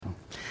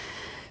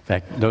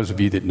fact, those of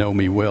you that know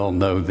me well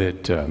know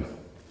that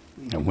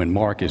when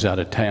Mark is out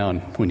of town,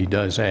 when he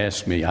does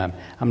ask me, I'm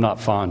not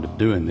fond of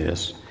doing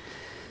this.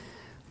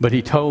 But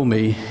he told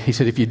me, he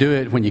said, if you do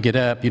it when you get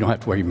up, you don't have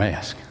to wear your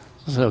mask.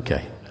 I said,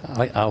 okay,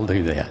 I'll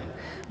do that.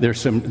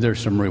 There's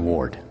some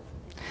reward.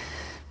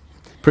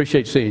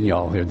 Appreciate seeing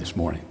y'all here this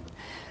morning.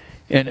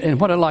 And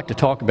what I'd like to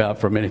talk about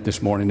for a minute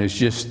this morning is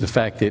just the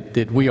fact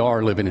that we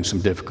are living in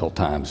some difficult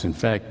times. In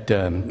fact,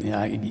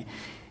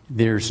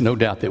 there's no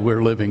doubt that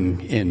we're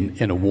living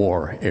in a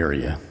war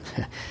area.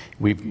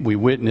 We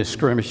witness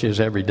skirmishes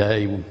every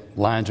day.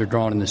 Lines are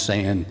drawn in the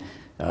sand.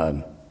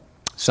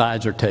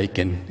 Sides are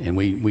taken, and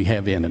we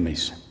have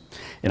enemies.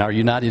 And our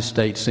United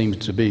States seems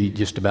to be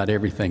just about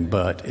everything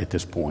but at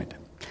this point.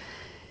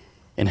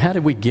 And how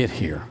did we get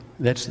here?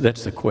 That's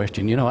the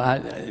question. You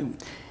know,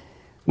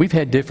 we've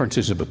had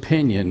differences of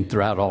opinion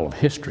throughout all of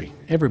history.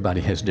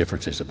 Everybody has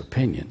differences of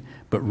opinion,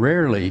 but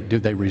rarely do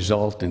they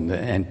result in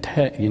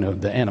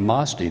the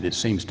animosity that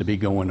seems to be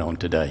going on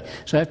today.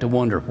 So I have to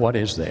wonder, what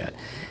is that?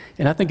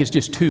 And I think it's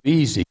just too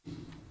easy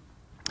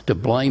to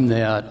blame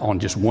that on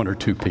just one or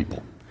two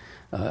people.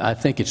 I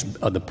think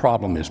the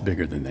problem is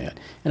bigger than that.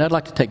 And I'd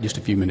like to take just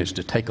a few minutes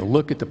to take a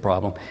look at the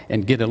problem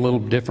and get a little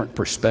different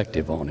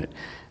perspective on it.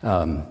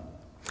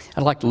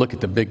 I'd like to look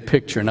at the big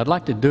picture, and I'd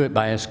like to do it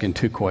by asking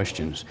two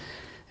questions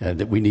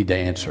that we need to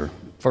answer.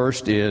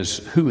 First is,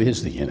 who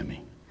is the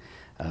enemy?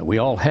 We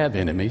all have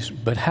enemies,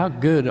 but how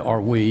good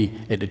are we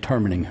at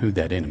determining who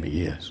that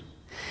enemy is?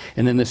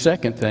 And then the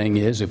second thing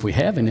is, if we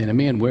have an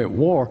enemy and we're at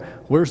war,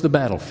 where's the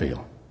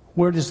battlefield?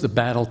 Where does the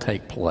battle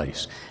take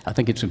place? I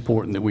think it's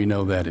important that we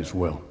know that as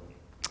well.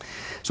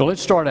 So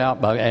let's start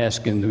out by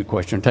asking the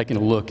question, taking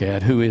a look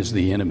at who is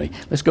the enemy.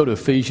 Let's go to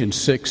Ephesians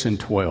 6 and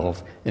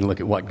 12 and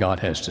look at what God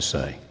has to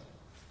say.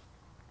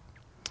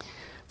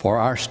 For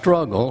our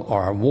struggle,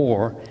 or our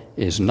war,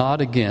 is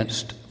not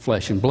against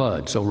flesh and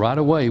blood. So right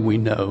away we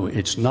know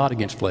it's not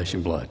against flesh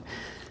and blood.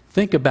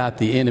 Think about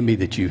the enemy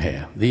that you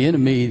have, the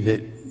enemy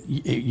that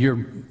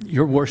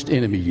your worst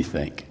enemy, you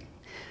think.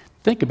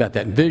 Think about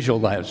that,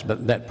 visualize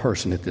that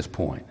person at this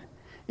point.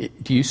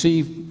 Do you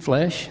see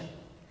flesh?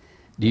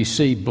 Do you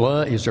see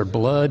blood? Is there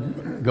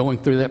blood going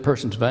through that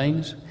person's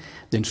veins?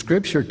 Then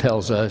Scripture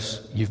tells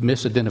us you've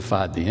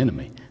misidentified the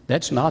enemy.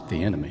 That's not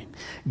the enemy.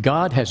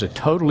 God has a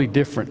totally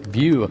different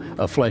view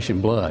of flesh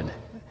and blood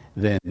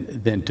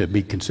than to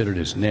be considered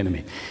as an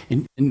enemy.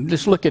 And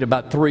let's look at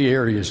about three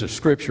areas of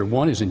Scripture.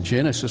 One is in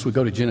Genesis. We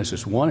go to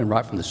Genesis 1, and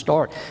right from the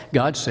start,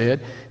 God said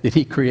that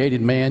He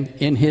created man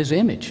in His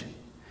image.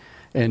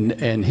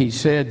 And He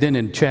said then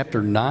in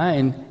chapter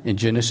 9 in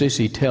Genesis,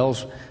 He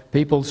tells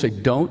people, say,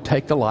 don't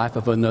take the life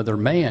of another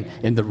man.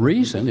 And the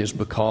reason is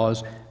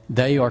because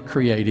they are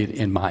created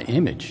in my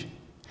image.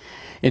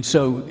 And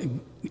so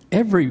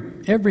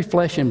every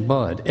flesh and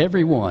blood,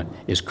 everyone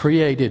is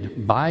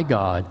created by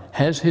God,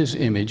 has His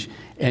image,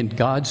 and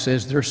God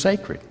says they're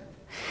sacred.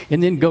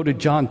 And then go to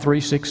John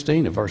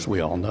 3:16, a verse we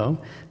all know,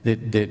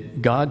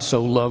 that God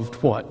so loved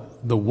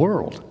what? The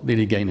world, that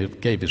He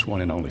gave His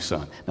one and only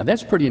Son. Now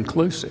that's pretty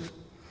inclusive.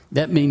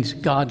 That means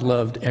God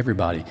loved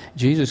everybody.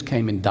 Jesus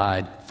came and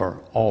died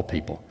for all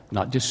people,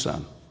 not just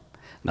some,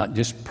 not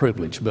just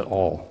privileged, but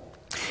all.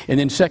 And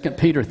then 2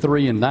 Peter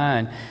 3 and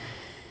 9,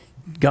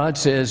 God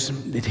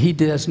says that He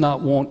does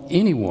not want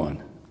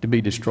anyone to be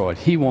destroyed.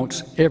 He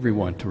wants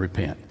everyone to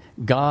repent.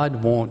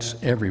 God wants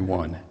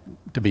everyone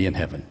to be in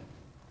heaven.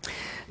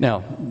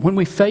 Now, when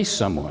we face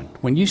someone,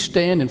 when you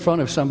stand in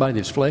front of somebody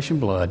that's flesh and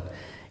blood,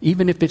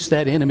 even if it's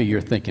that enemy you're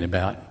thinking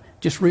about,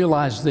 just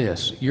realize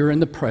this: you're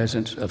in the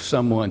presence of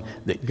someone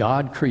that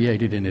God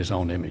created in His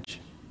own image.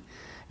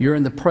 You're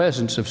in the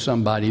presence of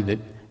somebody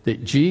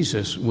that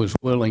Jesus was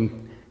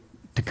willing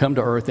to come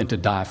to earth and to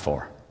die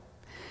for.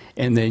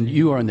 And then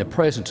you are in the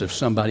presence of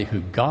somebody who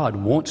God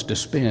wants to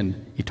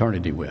spend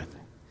eternity with.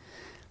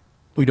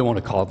 We don't want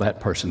to call that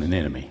person an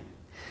enemy.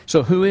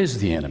 So who is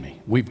the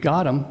enemy? We've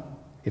got them.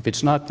 If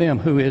it's not them,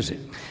 who is it?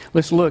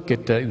 Let's look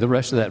at the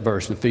rest of that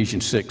verse in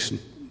Ephesians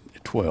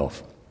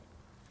 6:12.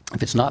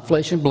 If it's not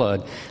flesh and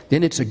blood,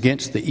 then it's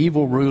against the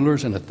evil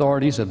rulers and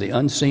authorities of the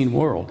unseen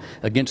world,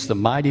 against the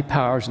mighty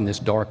powers in this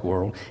dark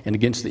world, and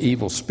against the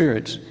evil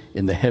spirits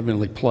in the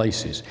heavenly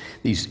places.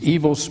 These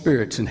evil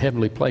spirits in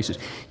heavenly places.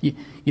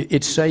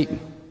 It's Satan.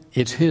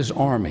 It's his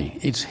army.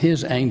 It's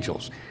his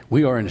angels.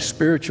 We are in a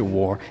spiritual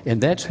war, and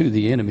that's who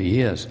the enemy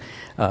is.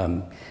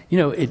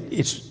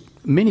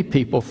 Many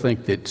people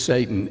think that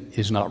Satan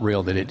is not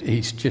real, that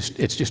it's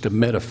just a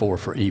metaphor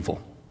for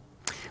evil.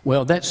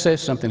 Well, that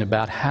says something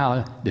about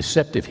how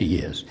deceptive he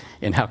is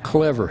and how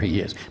clever he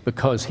is,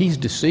 because he's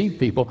deceived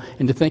people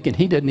into thinking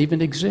he doesn't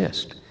even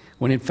exist,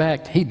 when in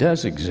fact he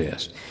does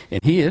exist, and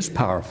he is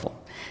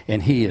powerful,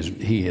 and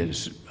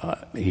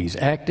he's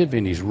active,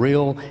 and he's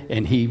real,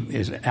 and he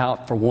is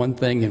out for one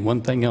thing and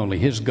one thing only.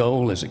 His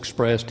goal is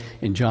expressed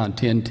in John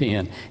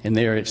 10:10, and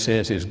there it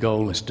says his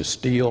goal is to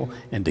steal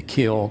and to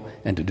kill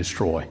and to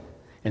destroy,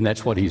 and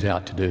that's what he's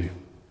out to do.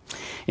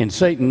 And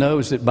Satan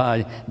knows that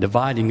by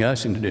dividing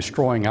us and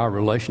destroying our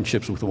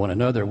relationships with one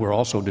another, we're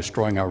also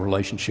destroying our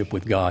relationship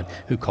with God,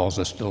 who calls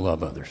us to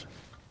love others.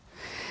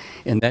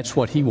 And that's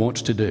what he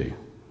wants to do.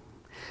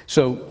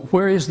 So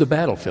where is the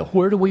battlefield?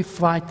 Where do we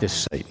fight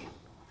this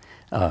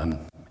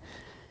Satan?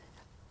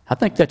 I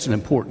think that's an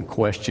important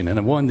question,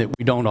 and one that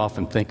we don't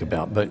often think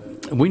about,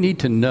 but we need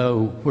to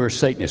know where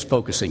Satan is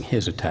focusing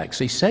his attacks.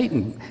 See,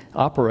 Satan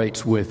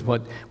operates with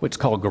what's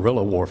called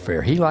guerrilla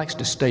warfare. He likes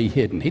to stay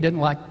hidden. He doesn't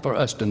like for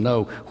us to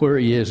know where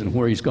he is and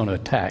where he's going to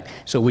attack,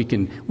 so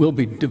we'll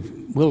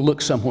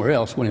look somewhere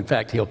else when in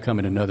fact he'll come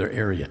in another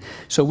area.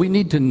 So we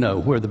need to know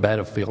where the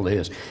battlefield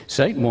is.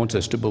 Satan wants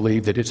us to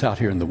believe that it's out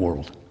here in the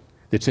world,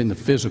 it's in the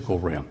physical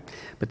realm,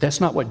 but that's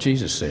not what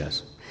Jesus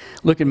says.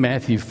 Look in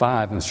Matthew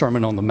 5, in the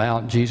Sermon on the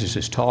Mount, Jesus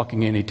is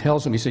talking, and he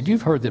tells them, he said,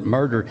 you've heard that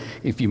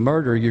if you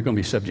murder, you're going to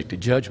be subject to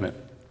judgment.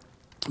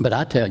 But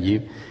I tell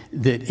you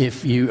that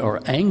if you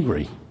are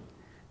angry,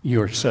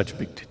 you're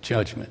subject to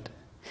judgment.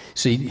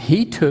 See,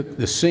 he took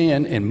the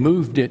sin and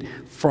moved it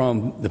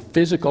from the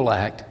physical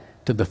act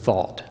to the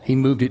thought. He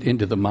moved it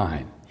into the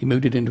mind. He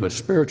moved it into a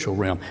spiritual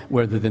realm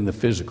rather than the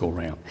physical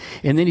realm.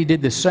 And then he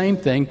did the same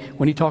thing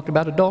when he talked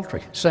about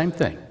adultery. Same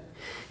thing.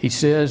 He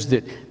says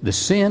that the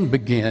sin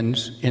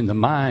begins in the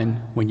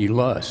mind when you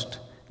lust,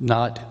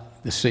 not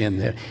the sin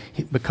there.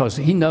 Because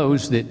he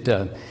knows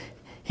that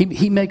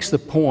he makes the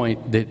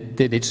point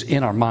that it's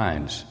in our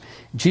minds.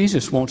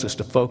 Jesus wants us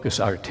to focus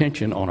our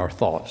attention on our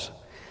thoughts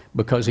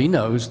because he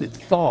knows that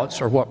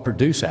thoughts are what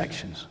produce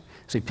actions.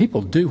 See,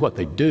 people do what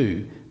they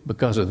do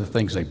because of the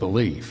things they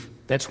believe.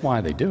 That's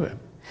why they do it.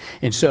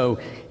 And so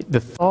the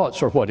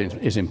thoughts are what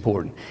is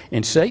important.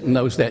 And Satan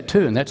knows that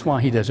too, and that's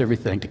why he does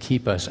everything to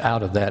keep us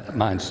out of that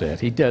mindset.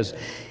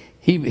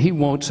 He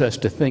wants us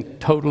to think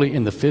totally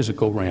in the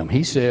physical realm.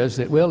 He says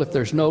that, well, if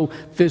there's no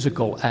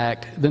physical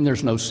act, then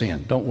there's no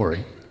sin. Don't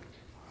worry.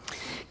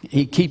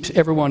 He keeps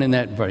everyone in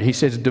that. He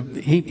says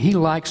he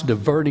likes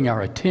diverting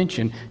our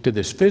attention to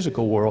this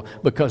physical world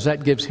because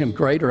that gives him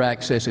greater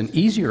access and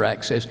easier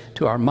access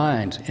to our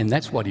minds, and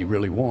that's what he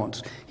really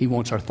wants. He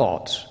wants our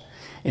thoughts.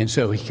 And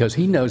so, because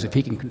he knows if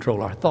he can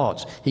control our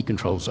thoughts, he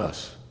controls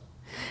us.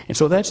 And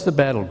so that's the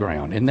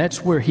battleground, and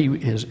that's where he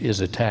is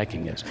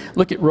attacking us.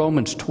 Look at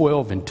Romans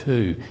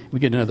 12:2. We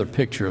get another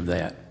picture of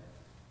that.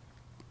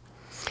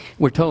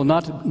 We're told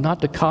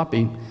not to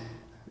copy,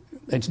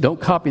 don't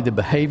copy the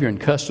behavior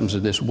and customs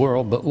of this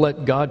world, but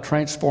let God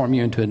transform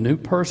you into a new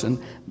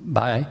person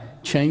by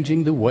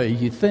changing the way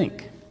you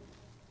think.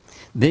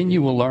 Then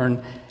you will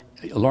learn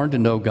to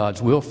know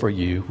God's will for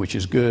you, which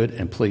is good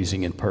and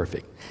pleasing and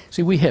perfect.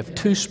 See, we have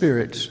two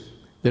spirits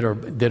that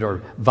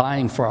are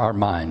vying for our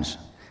minds.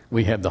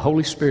 We have the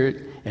Holy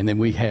Spirit, and then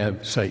we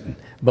have Satan,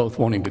 both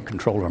wanting to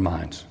control our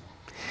minds.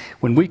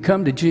 When we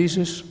come to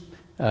Jesus,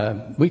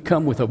 we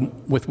come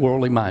with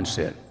worldly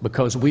mindset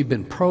because we've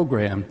been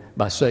programmed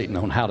by Satan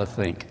on how to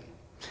think.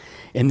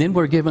 And then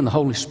we're given the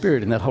Holy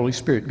Spirit, and that Holy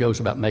Spirit goes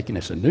about making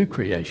us a new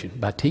creation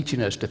by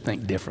teaching us to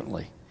think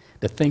differently,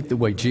 to think the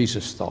way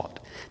Jesus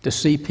thought, to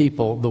see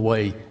people the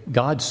way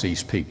God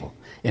sees people,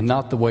 and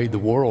not the way the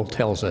world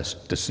tells us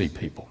to see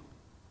people.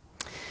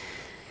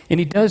 And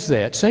he does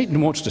that. Satan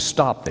wants to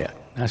stop that.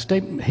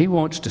 He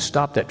wants to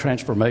stop that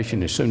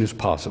transformation as soon as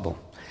possible.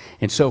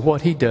 And so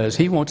what he does,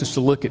 he wants us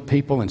to look at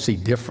people and see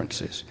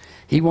differences.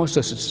 He wants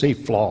us to see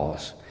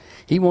flaws.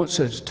 He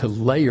wants us to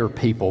layer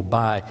people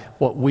by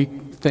what we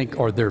think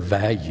are their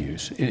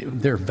values,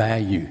 their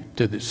value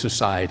to the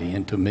society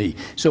and to me.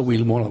 So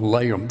we want to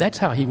layer them. That's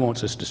how he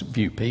wants us to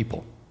view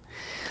people.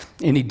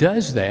 And he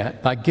does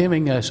that by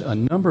giving us a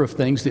number of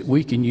things that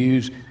we can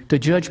use to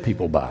judge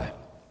people by.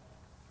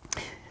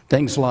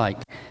 Things like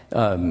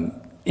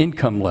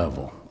income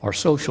level, our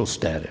social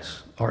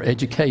status, our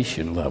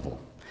education level,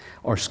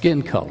 our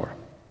skin color,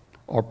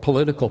 our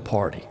political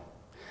party,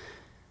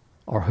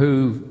 or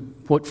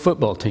what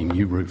football team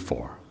you root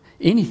for.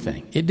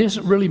 Anything. It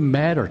doesn't really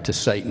matter to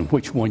Satan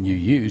which one you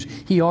use.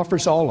 He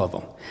offers all of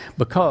them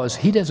because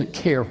he doesn't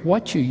care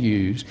what you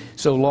use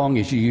so long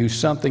as you use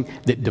something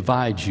that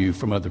divides you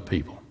from other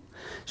people.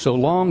 So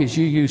long as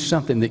you use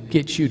something that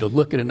gets you to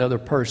look at another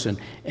person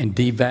and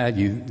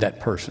devalue that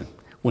person,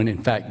 when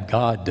in fact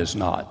God does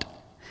not.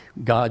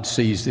 God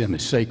sees them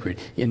as sacred,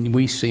 and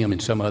we see them in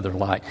some other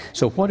light.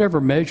 So whatever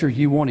measure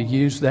you want to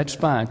use, that's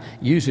fine.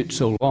 Use it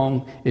so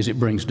long as it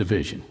brings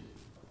division.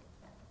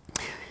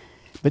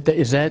 But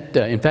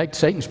in fact,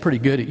 Satan's pretty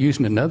good at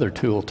using another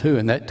tool too,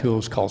 and that tool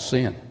is called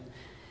sin.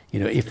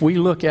 If we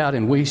look out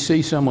and we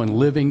see someone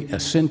living a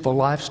sinful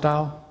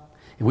lifestyle,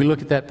 and we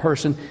look at that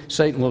person,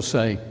 Satan will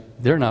say,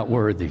 they're not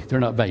worthy, they're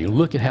not valuable.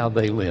 Look at how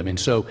they live. And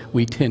so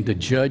we tend to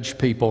judge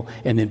people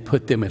and then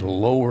put them at a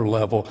lower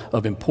level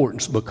of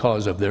importance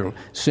because of their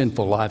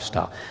sinful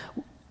lifestyle.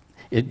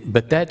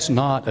 But that's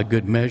not a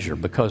good measure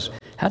because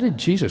how did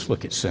Jesus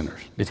look at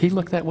sinners? Did he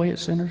look that way at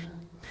sinners?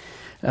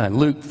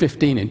 Luke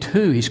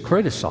 15:2, he's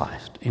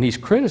criticized. And he's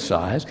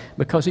criticized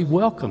because he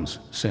welcomes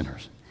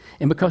sinners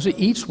and because he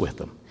eats with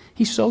them.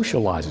 He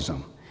socializes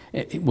them.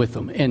 with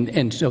them.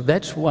 And so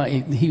that's why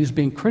he was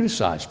being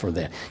criticized for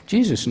that.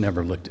 Jesus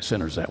never looked at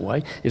sinners that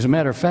way. As a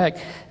matter of fact,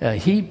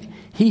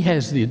 he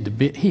had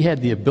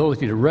the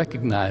ability to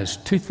recognize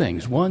two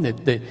things. One,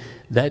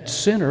 that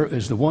sinner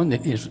is the one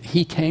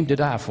he came to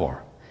die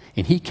for,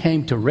 and he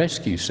came to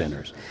rescue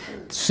sinners.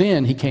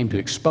 Sin he came to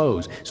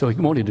expose. So he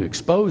wanted to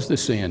expose the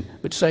sin,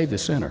 but save the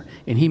sinner.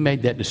 And he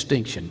made that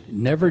distinction.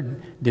 Never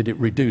did it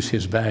reduce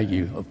his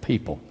value of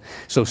people.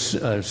 So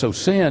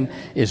sin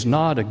is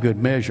not a good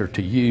measure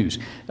to use.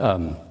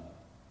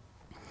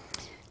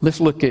 Let's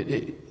look at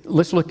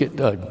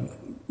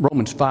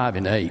Romans 5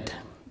 and 8.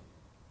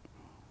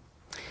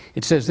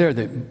 It says there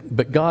that,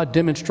 but God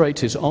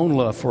demonstrates his own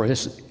love for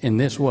us in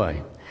this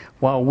way.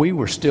 While we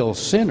were still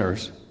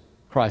sinners,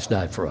 Christ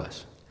died for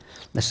us.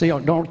 Now see,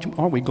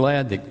 aren't we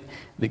glad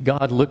that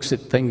God looks at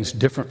things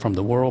different from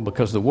the world?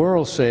 Because the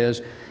world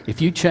says,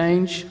 if you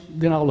change,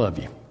 then I'll love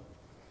you.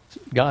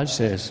 God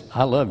says,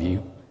 I love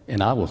you,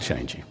 and I will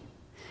change you.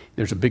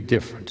 There's a big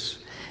difference.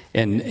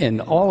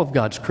 And all of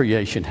God's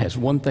creation has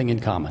one thing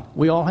in common.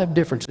 We all have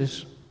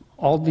differences.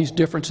 All these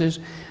differences,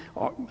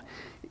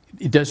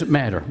 it doesn't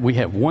matter. We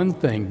have one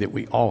thing that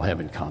we all have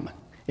in common,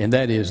 and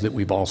that is that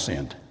we've all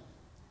sinned.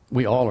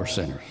 We all are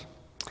sinners.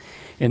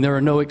 And there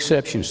are no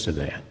exceptions to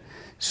that.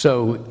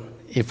 So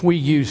if we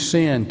use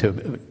sin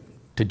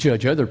to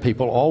judge other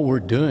people, all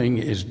we're doing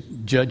is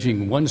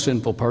judging one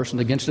sinful person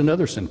against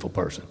another sinful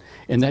person.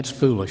 And that's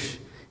foolish.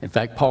 In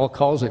fact, Paul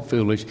calls it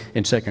foolish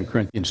in 2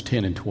 Corinthians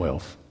 10 and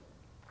 12.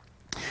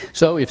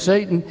 So if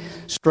Satan's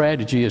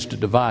strategy is to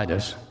divide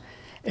us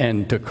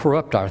and to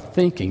corrupt our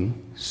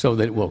thinking so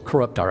that it will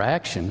corrupt our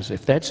actions,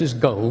 if that's his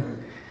goal,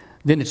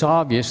 then it's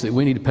obvious that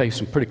we need to pay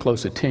some pretty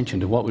close attention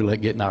to what we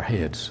let get in our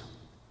heads.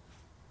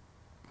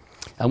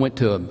 I went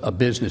to a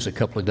business a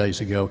couple of days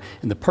ago,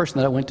 and the person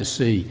that I went to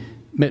see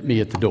met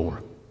me at the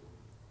door.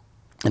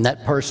 And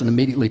that person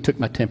immediately took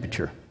my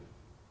temperature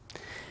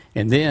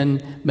and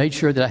then made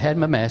sure that I had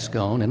my mask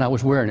on and I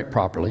was wearing it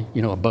properly,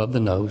 above the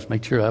nose,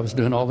 made sure I was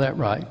doing all that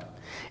right.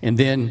 And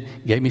then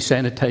gave me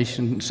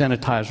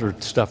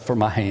sanitizer stuff for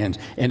my hands.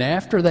 And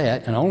after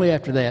that, and only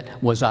after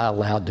that, was I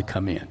allowed to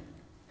come in.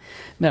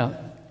 Now,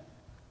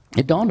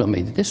 it dawned on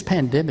me that this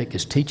pandemic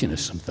is teaching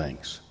us some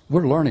things.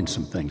 We're learning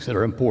some things that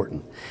are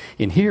important.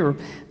 And here,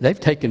 they've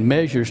taken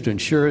measures to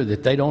ensure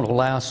that they don't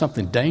allow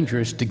something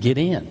dangerous to get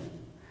in.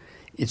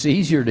 It's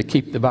easier to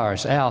keep the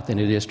virus out than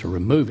it is to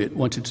remove it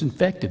once it's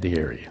infected the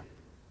area.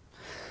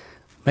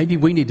 Maybe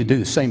we need to do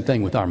the same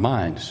thing with our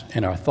minds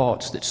and our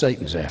thoughts that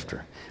Satan's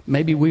after.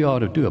 Maybe we ought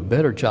to do a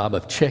better job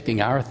of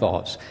checking our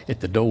thoughts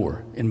at the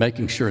door and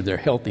making sure they're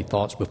healthy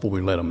thoughts before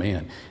we let them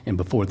in and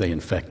before they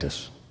infect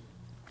us.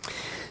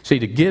 See,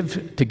 to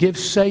give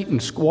Satan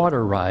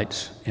squatter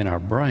rights in our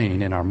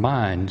brain, in our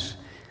minds,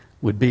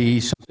 would be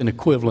something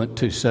equivalent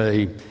to,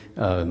 say,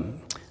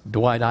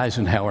 Dwight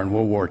Eisenhower in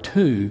World War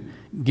II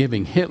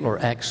giving Hitler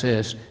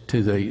access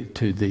to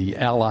the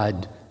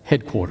Allied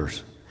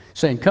headquarters,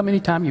 saying, come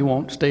anytime you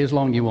want, stay as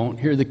long as you want,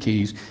 here are the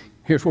keys,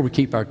 here's where we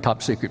keep our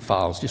top secret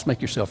files, just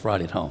make yourself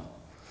right at home.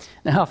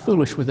 Now, how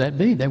foolish would that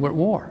be? They were at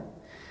war.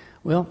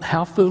 Well,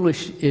 how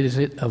foolish is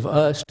it of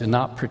us to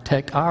not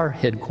protect our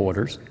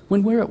headquarters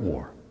when we're at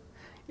war?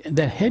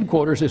 That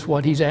headquarters is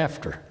what he's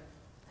after.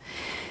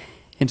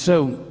 And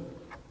so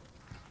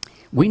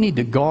we need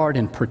to guard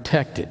and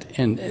protect it.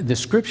 And the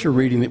scripture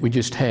reading that we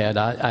just had,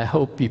 I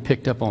hope you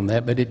picked up on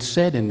that, but it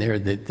said in there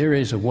that there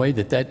is a way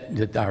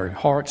that our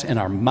hearts and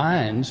our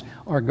minds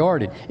are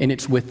guarded, and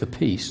it's with the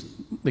peace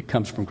that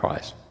comes from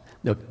Christ,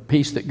 the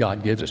peace that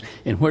God gives us.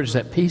 And where does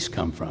that peace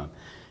come from?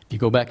 If you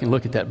go back and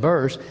look at that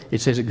verse, it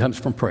says it comes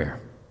from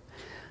prayer.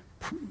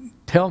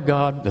 Tell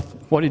God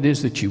what it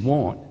is that you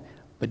want,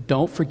 but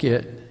don't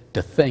forget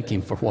to thank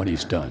him for what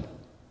he's done.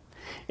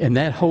 And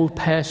that whole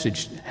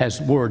passage has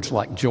words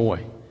like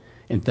joy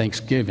and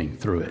thanksgiving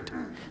through it.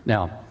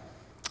 Now,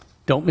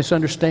 don't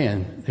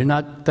misunderstand. They're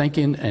not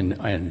thanking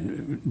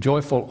and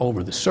joyful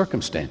over the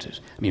circumstances.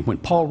 I mean, when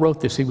Paul wrote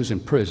this, he was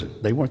in prison.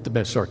 They weren't the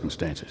best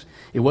circumstances.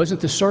 It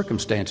wasn't the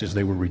circumstances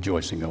they were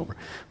rejoicing over.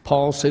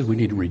 Paul said we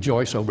need to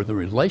rejoice over the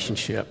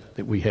relationship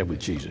that we have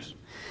with Jesus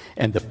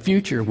and the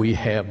future we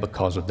have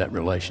because of that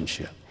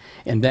relationship.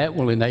 And that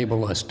will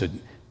enable us to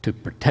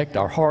protect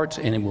our hearts,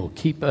 and it will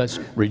keep us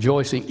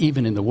rejoicing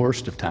even in the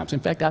worst of times. In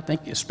fact, I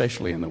think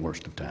especially in the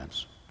worst of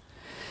times.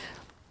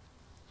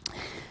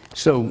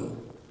 So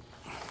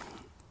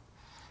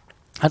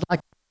I'd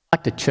like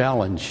to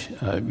challenge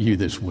you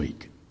this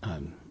week.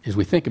 As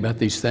we think about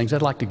these things,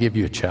 I'd like to give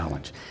you a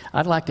challenge.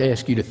 I'd like to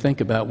ask you to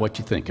think about what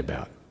you think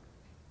about.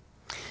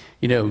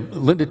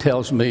 Linda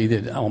tells me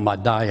that on my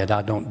diet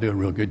I don't do a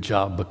real good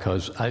job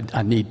because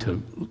I need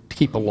to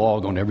keep a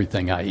log on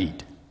everything I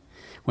eat.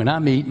 When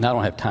I'm eating, I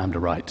don't have time to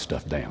write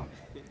stuff down.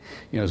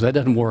 So that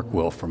doesn't work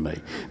well for me.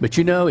 But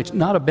it's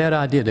not a bad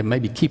idea to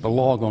maybe keep a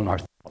log on our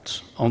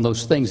thoughts, on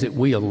those things that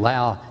we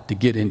allow to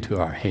get into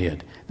our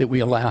head, that we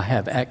allow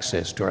have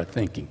access to our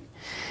thinking.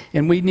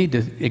 And we need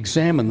to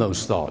examine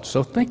those thoughts.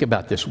 So think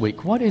about this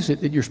week. What is it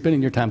that you're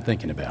spending your time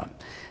thinking about?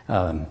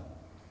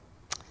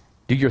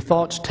 Do your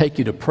thoughts take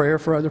you to prayer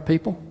for other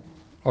people?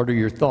 or do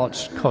your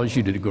thoughts cause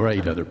you to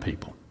degrade other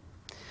people?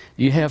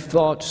 Do you have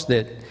thoughts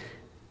that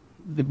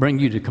bring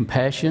you to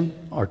compassion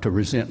or to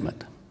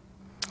resentment?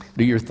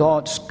 Do your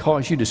thoughts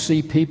cause you to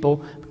see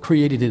people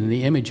created in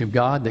the image of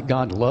God that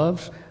God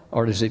loves,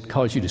 or does it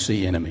cause you to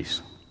see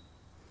enemies?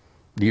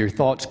 Do your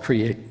thoughts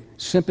create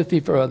sympathy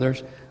for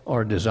others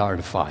or a desire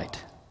to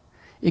fight?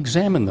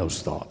 Examine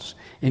those thoughts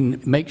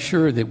and make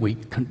sure that we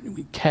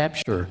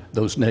capture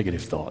those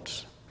negative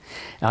thoughts.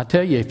 And I'll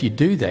tell you, if you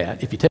do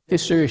that, if you take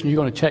this serious and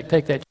you're going to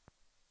take that,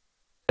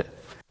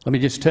 let me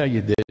just tell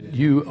you that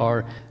you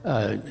are,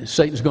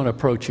 Satan's going to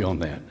approach you on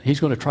that. He's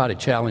going to try to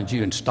challenge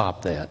you and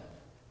stop that.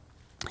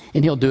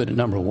 And he'll do it a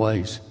number of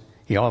ways.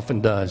 He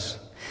often does.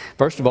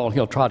 First of all,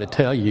 he'll try to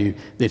tell you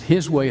that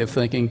his way of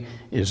thinking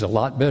is a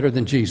lot better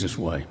than Jesus'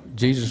 way.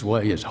 Jesus'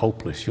 way is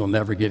hopeless. You'll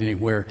never get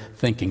anywhere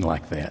thinking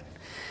like that.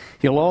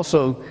 He'll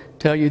also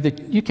tell you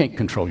that you can't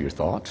control your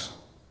thoughts.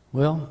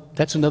 Well,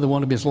 that's another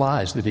one of his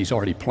lies that he's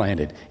already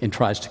planted and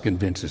tries to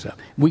convince us of.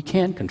 We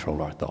can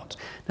control our thoughts.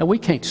 Now, we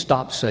can't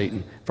stop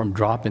Satan from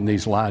dropping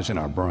these lies in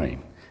our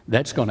brain.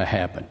 That's going to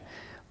happen.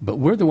 But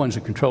we're the ones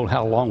that control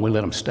how long we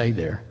let them stay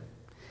there.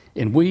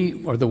 And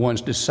we are the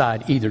ones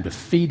decide either to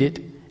feed it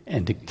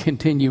and to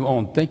continue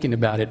on thinking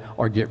about it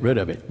or get rid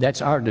of it.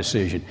 That's our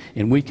decision,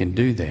 and we can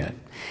do that.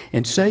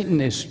 And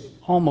Satan is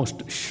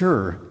almost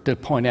sure to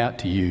point out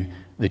to you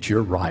that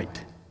you're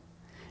right.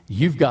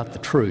 You've got the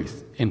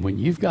truth, and when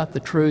you've got the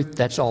truth,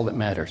 that's all that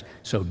matters.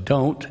 So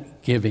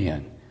don't give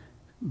in.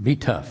 Be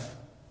tough.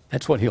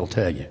 That's what he'll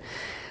tell you.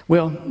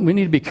 Well, we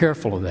need to be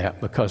careful of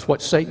that, because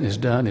what Satan has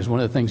done is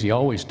one of the things he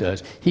always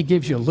does. He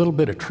gives you a little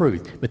bit of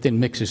truth, but then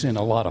mixes in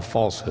a lot of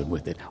falsehood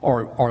with it,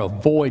 or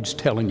avoids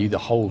telling you the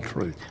whole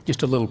truth,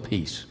 just a little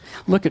piece.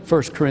 Look at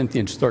 1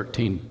 Corinthians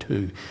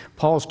 13:2.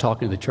 Paul's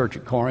talking to the church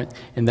at Corinth,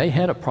 and they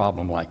had a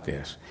problem like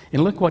this.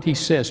 And look what he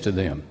says to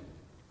them.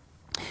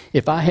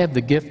 If I have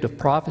the gift of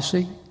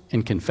prophecy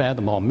and can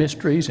fathom all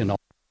mysteries and all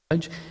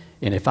knowledge,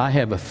 and if I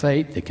have a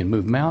faith that can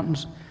move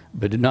mountains,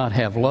 but do not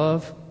have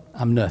love,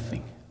 I'm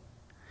nothing.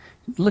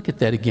 Look at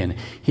that again.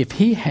 If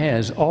he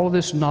has all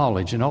this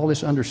knowledge and all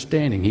this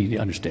understanding, he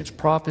understands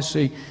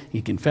prophecy,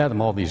 he can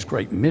fathom all these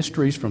great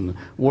mysteries from the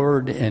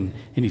Word, and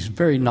he's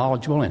very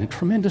knowledgeable and a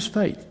tremendous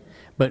faith.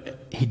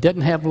 But he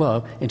doesn't have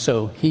love, and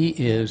so he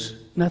is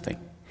nothing.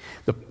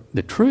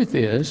 The truth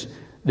is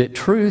that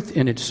truth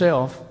in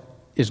itself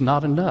is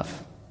not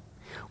enough.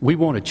 We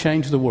want to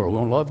change the world. We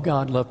want to love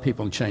God, love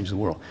people, and change the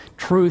world.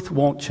 Truth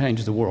won't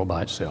change the world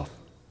by itself.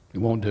 It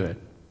won't do it.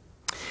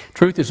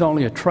 Truth is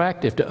only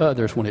attractive to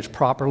others when it's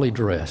properly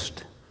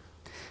dressed.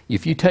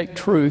 If you take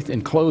truth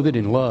and clothe it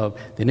in love,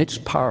 then it's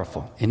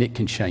powerful and it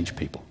can change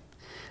people.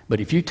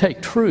 But if you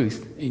take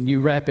truth and you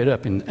wrap it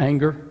up in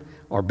anger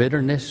or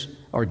bitterness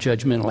or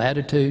judgmental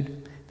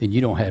attitude, then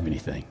you don't have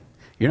anything.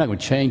 You're not going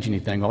to change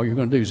anything. All you're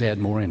going to do is add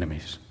more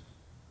enemies.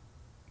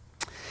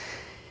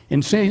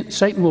 And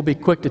Satan will be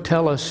quick to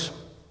tell us,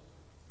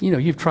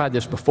 you've tried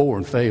this before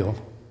and failed.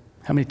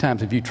 How many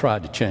times have you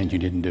tried to change? You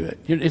didn't do it.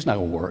 It's not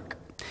going to work.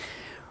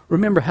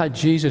 Remember how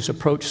Jesus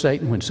approached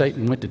Satan when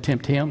Satan went to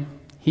tempt him?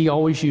 He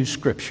always used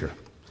Scripture.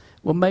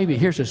 Well, maybe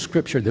here's a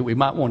Scripture that we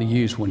might want to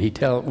use when he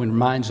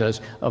reminds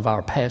us of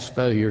our past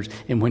failures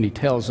and when he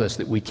tells us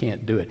that we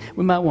can't do it.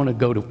 We might want to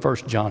go to 1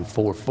 John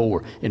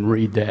 4:4 and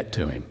read that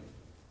to him.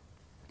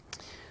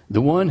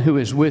 The one who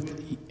is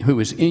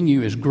in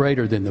you is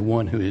greater than the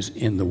one who is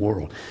in the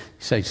world.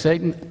 Say,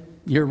 Satan,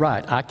 you're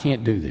right. I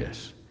can't do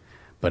this.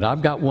 But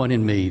I've got one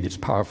in me that's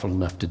powerful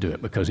enough to do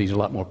it, because he's a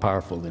lot more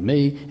powerful than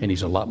me, and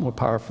he's a lot more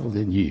powerful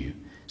than you.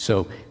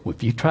 So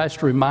if he tries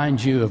to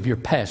remind you of your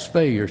past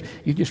failures,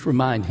 you just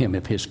remind him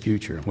of his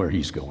future and where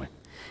he's going.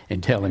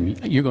 And tell him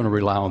you're going to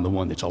rely on the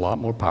one that's a lot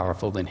more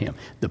powerful than him.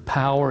 The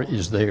power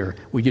is there.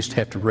 We just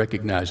have to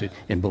recognize it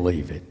and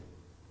believe it.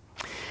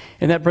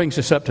 And that brings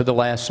us up to the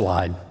last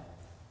slide.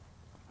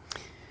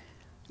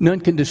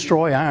 None can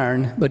destroy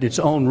iron, but its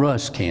own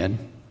rust can.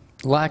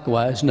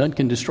 Likewise, none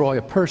can destroy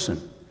a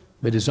person,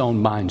 but his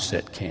own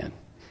mindset can.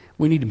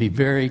 We need to be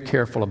very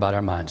careful about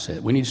our mindset.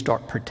 We need to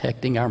start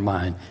protecting our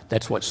mind.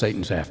 That's what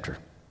Satan's after.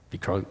 He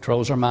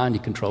controls our mind, he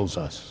controls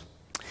us.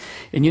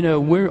 And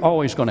we're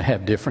always going to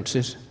have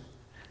differences.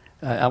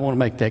 I want to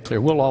make that clear.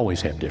 We'll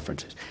always have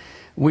differences.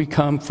 We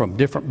come from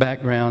different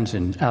backgrounds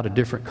and out of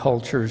different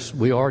cultures.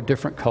 We are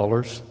different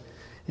colors.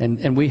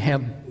 And we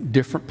have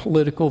different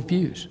political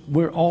views.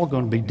 We're all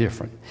going to be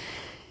different.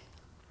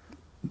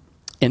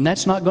 And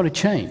that's not going to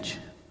change.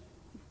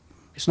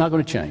 It's not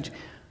going to change.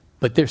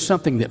 But there's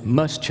something that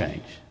must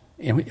change.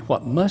 And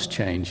what must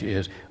change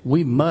is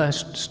we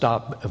must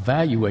stop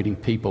evaluating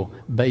people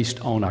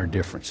based on our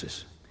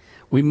differences.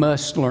 We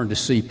must learn to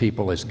see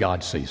people as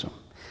God sees them.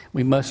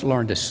 We must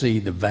learn to see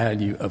the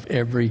value of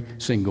every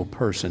single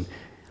person,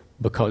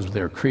 because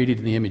they're created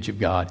in the image of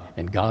God,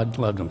 and God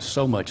loved them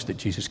so much that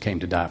Jesus came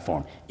to die for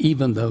them.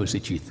 Even those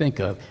that you think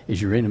of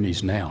as your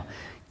enemies now.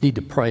 You need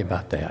to pray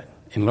about that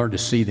and learn to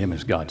see them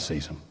as God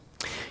sees them.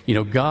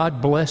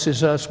 God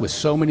blesses us with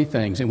so many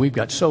things, and we've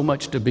got so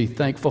much to be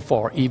thankful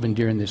for even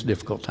during this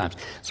difficult times.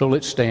 So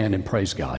let's stand and praise God.